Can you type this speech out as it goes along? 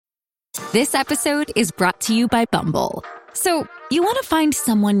This episode is brought to you by Bumble. So, you want to find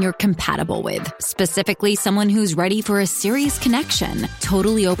someone you're compatible with, specifically someone who's ready for a serious connection,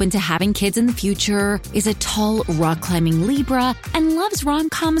 totally open to having kids in the future, is a tall, rock-climbing Libra, and loves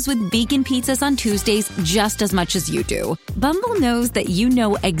rom-coms with vegan pizzas on Tuesdays just as much as you do. Bumble knows that you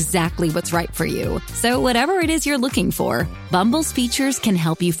know exactly what's right for you. So whatever it is you're looking for, Bumble's features can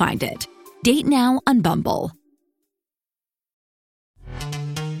help you find it. Date now on Bumble.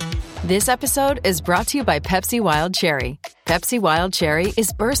 This episode is brought to you by Pepsi Wild Cherry. Pepsi Wild Cherry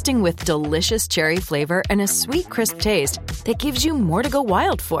is bursting with delicious cherry flavor and a sweet, crisp taste that gives you more to go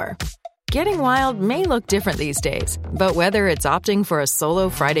wild for. Getting wild may look different these days, but whether it's opting for a solo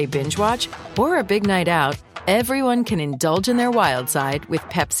Friday binge watch or a big night out, everyone can indulge in their wild side with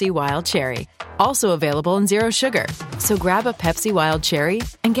Pepsi Wild Cherry. Also available in Zero Sugar. So grab a Pepsi Wild Cherry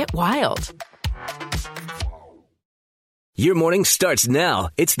and get wild. Your morning starts now.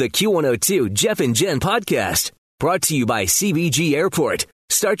 It's the Q102 Jeff and Jen podcast. Brought to you by CBG Airport.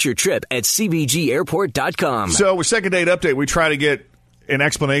 Start your trip at CBGAirport.com. So with Second Date Update, we try to get an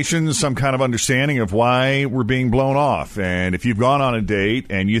explanation, some kind of understanding of why we're being blown off. And if you've gone on a date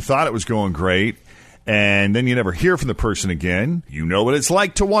and you thought it was going great, and then you never hear from the person again, you know what it's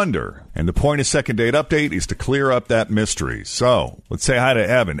like to wonder. And the point of Second Date Update is to clear up that mystery. So let's say hi to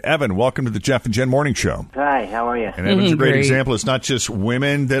Evan. Evan, welcome to the Jeff and Jen Morning Show. Hi, how are you? And Evan's a great example. It's not just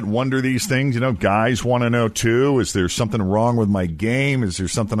women that wonder these things. You know, guys want to know, too. Is there something wrong with my game? Is there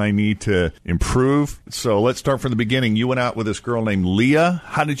something I need to improve? So let's start from the beginning. You went out with this girl named Leah.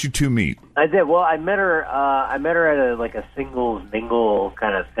 How did you two meet? I did. Well, I met her at a singles mingle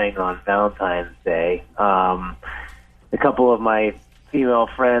kind of thing on Valentine's Day. A couple of my female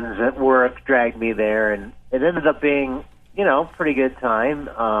friends at work dragged me there, and it ended up being, pretty good time.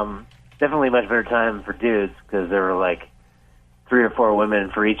 Definitely much better time for dudes because there were like 3 or 4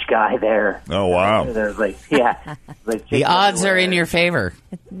 women for each guy there. Oh, wow. There's the odds are in your favor.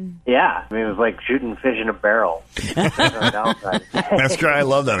 Yeah. I mean, it was like shooting fish in a barrel. That's great. I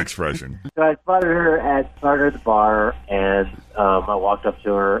love that expression. So I spotted her at the bar, and I walked up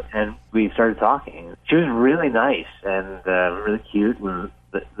to her, and we started talking. She was really nice and really cute, and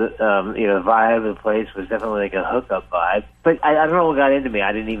the vibe of the place was definitely like a hookup vibe. But I don't know what got into me.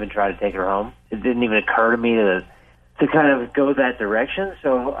 I didn't even try to take her home. It didn't even occur to me to kind of go that direction.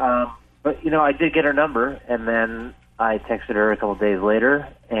 So, but I did get her number, and then I texted her a couple days later,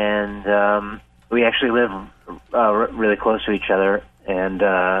 and we actually live really close to each other. And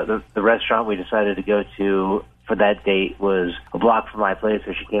the restaurant we decided to go to for that date was a block from my place,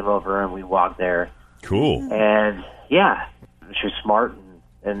 so she came over and we walked there. Cool. And yeah, she was smart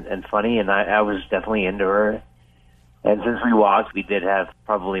and funny, and I was definitely into her. And since we walked, we did have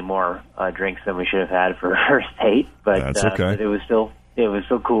probably more drinks than we should have had for a first date, but that's okay. But it was still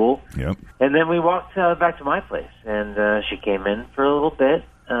cool. Yep. And then we walked back to my place, and she came in for a little bit,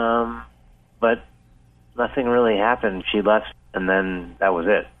 but nothing really happened. She left, and then that was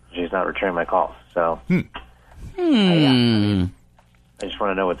it. She's not returning my calls, so I just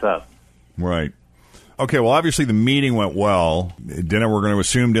want to know what's up. Right. Okay, well, obviously the meeting went well. Dinner, we're going to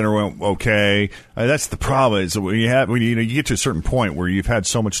assume dinner went okay. That's the problem is when you get to a certain point where you've had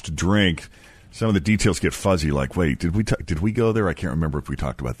so much to drink, some of the details get fuzzy. Like, wait, did we go there? I can't remember if we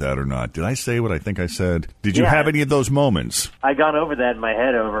talked about that or not. Did I say what I think I said? Did you have any of those moments? I gone over that in my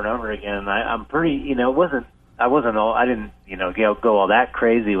head over and over again. I'm pretty, I didn't, go all that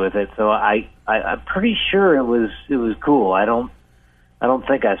crazy with it. So I'm pretty sure it was cool. I don't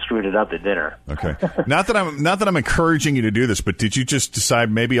think I screwed it up at dinner. Okay. Not that I'm encouraging you to do this, but did you just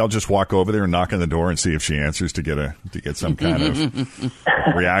decide maybe I'll just walk over there and knock on the door and see if she answers to get some kind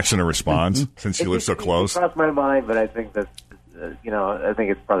of reaction or response since you live so close? It crossed my mind, but I think that I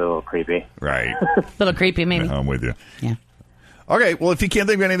think it's probably a little creepy. Right. A little creepy, maybe. I'm with you. Yeah. Okay. Well, if you can't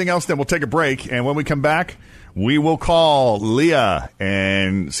think of anything else, then we'll take a break, and when we come back, we will call Leah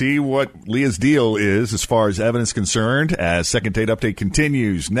and see what Leah's deal is as far as Evan is concerned as Second Date Update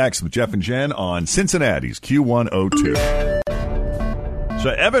continues next with Jeff and Jen on Cincinnati's Q102. So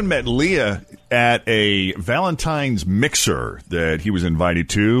Evan met Leah at a Valentine's mixer that he was invited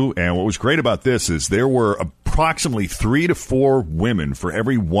to, and what was great about this is there were approximately 3 to 4 women for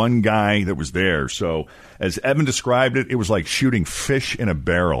every one guy that was there. So as Evan described it, it was like shooting fish in a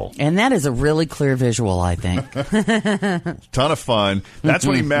barrel. And that is a really clear visual, I think. Ton of fun. That's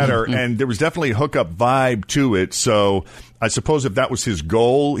when he met her, and there was definitely a hookup vibe to it. So I suppose if that was his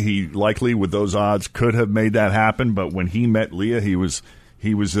goal, he likely, with those odds, could have made that happen. But when he met Leah, he was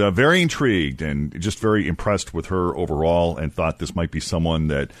He was very intrigued and just very impressed with her overall, and thought this might be someone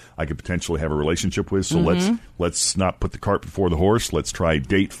that I could potentially have a relationship with. So let's not put the cart before the horse. Let's try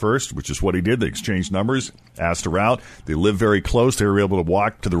date first, which is what he did. They exchanged numbers, asked her out. They live very close. They were able to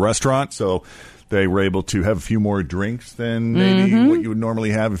walk to the restaurant, so they were able to have a few more drinks than maybe what you would normally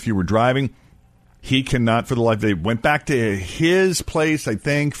have if you were driving. He cannot for the life. They went back to his place, I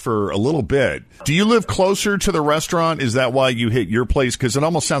think, for a little bit. Do you live closer to the restaurant? Is that why you hit your place? Because it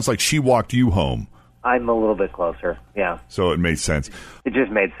almost sounds like she walked you home. I'm a little bit closer, yeah. So it made sense. It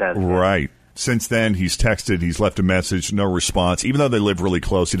just made sense. Right. Since then, he's texted, he's left a message, no response. Even though they live really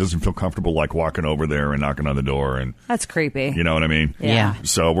close, he doesn't feel comfortable like walking over there and knocking on the door. And That's creepy. you know what I mean? Yeah.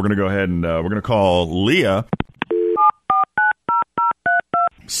 So we're going to go ahead and we're going to call Leah.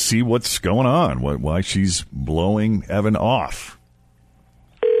 See what's going on, why she's blowing Evan off.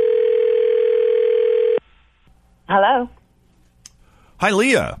 Hello. Hi,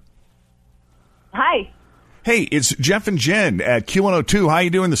 Leah. Hi. Hey, it's Jeff and Jen at Q102. How you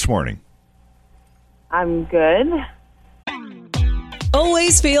doing this morning? I'm good.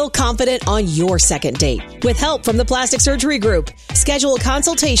 Always feel confident on your second date. With help from the Plastic Surgery Group. Schedule a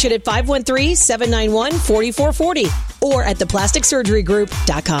consultation at 513-791-4440 or at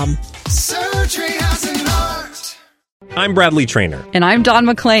theplasticsurgerygroup.com. Surgery has an art. I'm Bradley Trainer. And I'm Don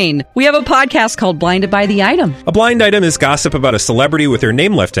McClain. We have a podcast called Blinded by the Item. A blind item is gossip about a celebrity with their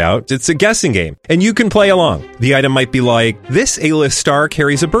name left out. It's a guessing game, and you can play along. The item might be like, this A-list star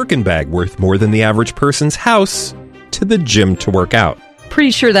carries a Birkin bag worth more than the average person's house to the gym to work out.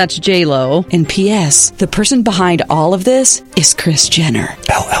 Pretty sure that's J-Lo. And P.S. the person behind all of this is Kris Jenner,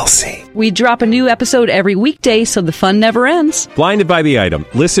 LLC. We drop a new episode every weekday so the fun never ends. Blinded by the Item.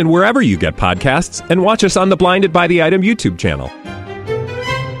 Listen wherever you get podcasts and watch us on the Blinded by the Item YouTube channel.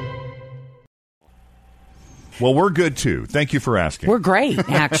 Well, we're good, too. Thank you for asking. We're great,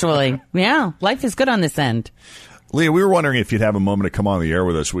 actually. Yeah, life is good on this end. Leah, we were wondering if you'd have a moment to come on the air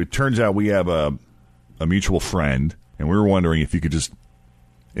with us. It turns out we have a mutual friend, and we were wondering if you could just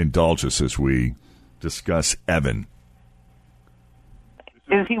indulge us as we discuss Evan.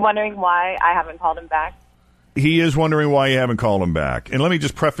 Is he wondering why I haven't called him back? He is wondering why you haven't called him back. And let me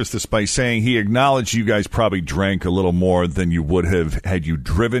just preface this by saying he acknowledged you guys probably drank a little more than you would have had you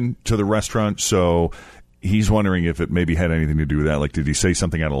driven to the restaurant. So he's wondering if it maybe had anything to do with that. Like, did he say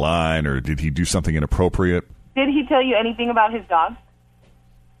something out of line, or did he do something inappropriate? Did he tell you anything about his dog?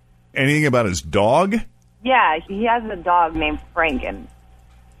 Anything about his dog? Yeah, he has a dog named Franken.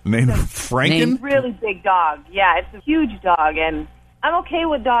 Named Franken? Really big dog. Yeah, it's a huge dog, and I'm okay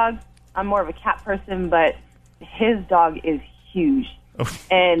with dogs. I'm more of a cat person, but his dog is huge. Oh.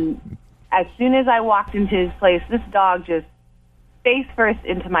 And as soon as I walked into his place, this dog just face first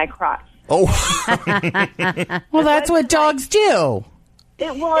into my crotch. Oh. Well, that's what dogs do.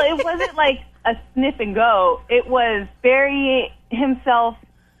 It wasn't like a sniff and go. It was bury himself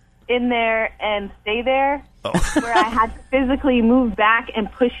in there and stay there, where I had to physically move back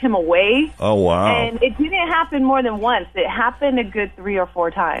and push him away. Oh, wow. And it didn't happen more than once. It happened a good 3 or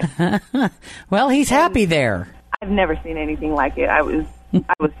 4 times. Well, he's happy there. I've never seen anything like it. I was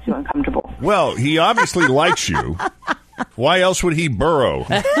too uncomfortable. Well, he obviously likes you. Why else would he burrow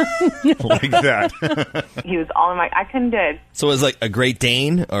like that? He was all in my... I couldn't do it. So it was like a Great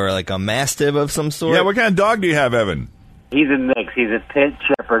Dane or like a Mastiff of some sort? Yeah, what kind of dog do you have, Evan? He's a mix. He's a pit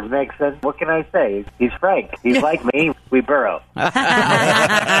shepherd mix. And what can I say? He's Frank. He's like me. We burrow. But,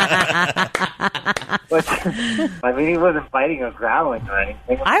 I mean, he wasn't biting or growling or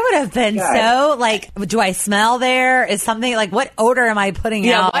anything. I would have been so, like, do I smell there? Is something, like, what odor am I putting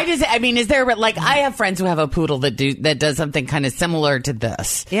out? Why does it, I mean, is there, like, I have friends who have a poodle that does something kind of similar to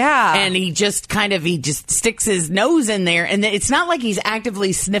this. Yeah. And he just sticks his nose in there, and it's not like he's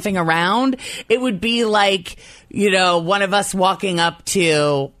actively sniffing around. It would be like, you know, one of us walking up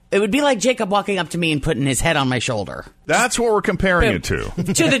to... It would be like Jacob walking up to me and putting his head on my shoulder. That's what we're comparing it to.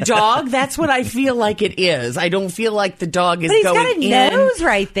 To the dog? That's what I feel like it is. I don't feel like the dog is going in. But he's got a nose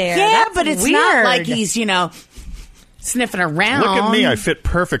right there. Yeah, That's but it's weird. not like he's, you know, sniffing around. Look at me. I fit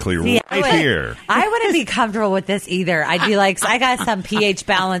perfectly here. I wouldn't be comfortable with this either. I'd be like, I got some pH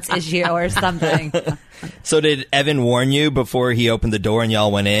balance issue or something. So did Evan warn you before he opened the door and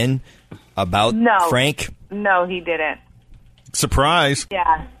y'all went in about Frank? No, he didn't. Surprise.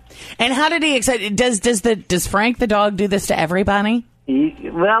 Yeah. And how did he excite? Does Frank the dog do this to everybody? He's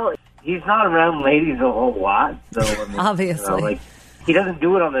not around ladies a whole lot, so I mean, obviously, he doesn't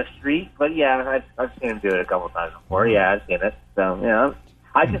do it on the street. But yeah, I've seen him do it a couple times before. Yeah, I've seen it. So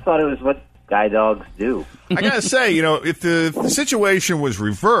I just thought it was what guy dogs do. I gotta say, if the situation was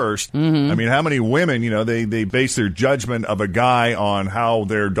reversed, I mean, how many women, they base their judgment of a guy on how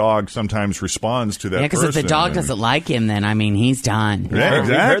their dog sometimes responds to that person. Yeah, because if the dog doesn't like him, then, he's done. Yeah,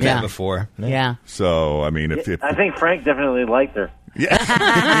 exactly. We've heard that before. Yeah. So, I mean, if I think Frank definitely liked her. Yeah.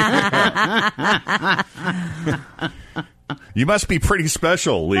 You must be pretty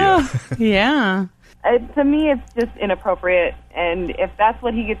special, Leah. Yeah. To me, it's just inappropriate, and if that's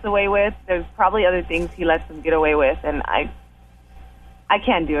what he gets away with, there's probably other things he lets him get away with, and I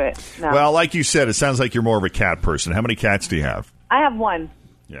can't do it. No. Well, like you said, it sounds like you're more of a cat person. How many cats do you have? I have one.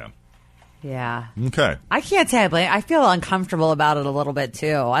 Yeah. Yeah. Okay. I can't say I feel uncomfortable about it a little bit,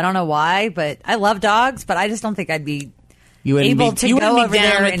 too. I don't know why, but I love dogs, but I just don't think I'd be able to go over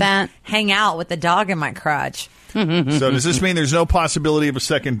there and hang out with the dog in my crotch. So does this mean there's no possibility of a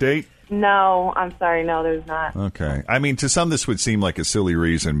second date? No, I'm sorry. No, there's not. Okay. I mean, to some, this would seem like a silly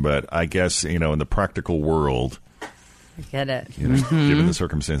reason, but I guess, in the practical world, I get it. Given the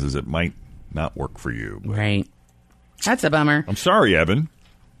circumstances, it might not work for you. But. Right. That's a bummer. I'm sorry, Evan.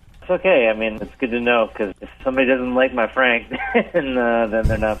 It's okay. I mean, it's good to know, because if somebody doesn't like my Frank, then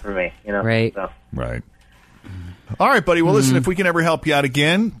they're not for me. Right. So. Right. All right, buddy. Well, listen, if we can ever help you out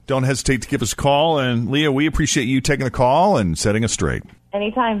again, don't hesitate to give us a call. And, Leah, we appreciate you taking the call and setting us straight.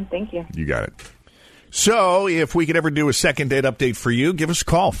 Anytime. Thank you. You got it. So, if we could ever do a second date update for you, give us a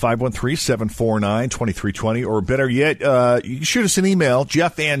call, 513-749-2320, or better yet, you can shoot us an email,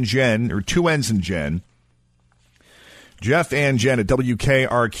 Jeff and Jen, or 2 N's in Jen, Jeff and Jen at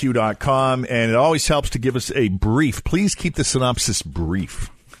WKRQ.com, and it always helps to give us a brief. Please keep the synopsis brief,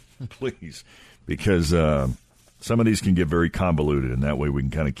 please, because some of these can get very convoluted, and that way we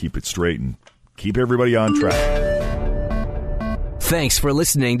can kind of keep it straight and keep everybody on track. Thanks for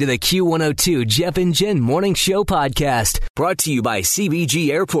listening to the Q102 Jeff and Jen Morning Show podcast, brought to you by CBG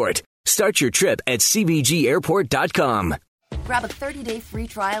Airport. Start your trip at CBGAirport.com. Grab a 30-day free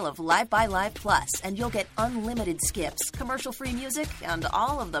trial of Live by Live Plus, and you'll get unlimited skips, commercial-free music, and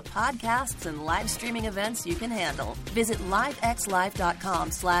all of the podcasts and live streaming events you can handle. Visit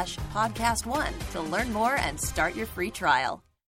livexlive.com/podcast1 to learn more and start your free trial.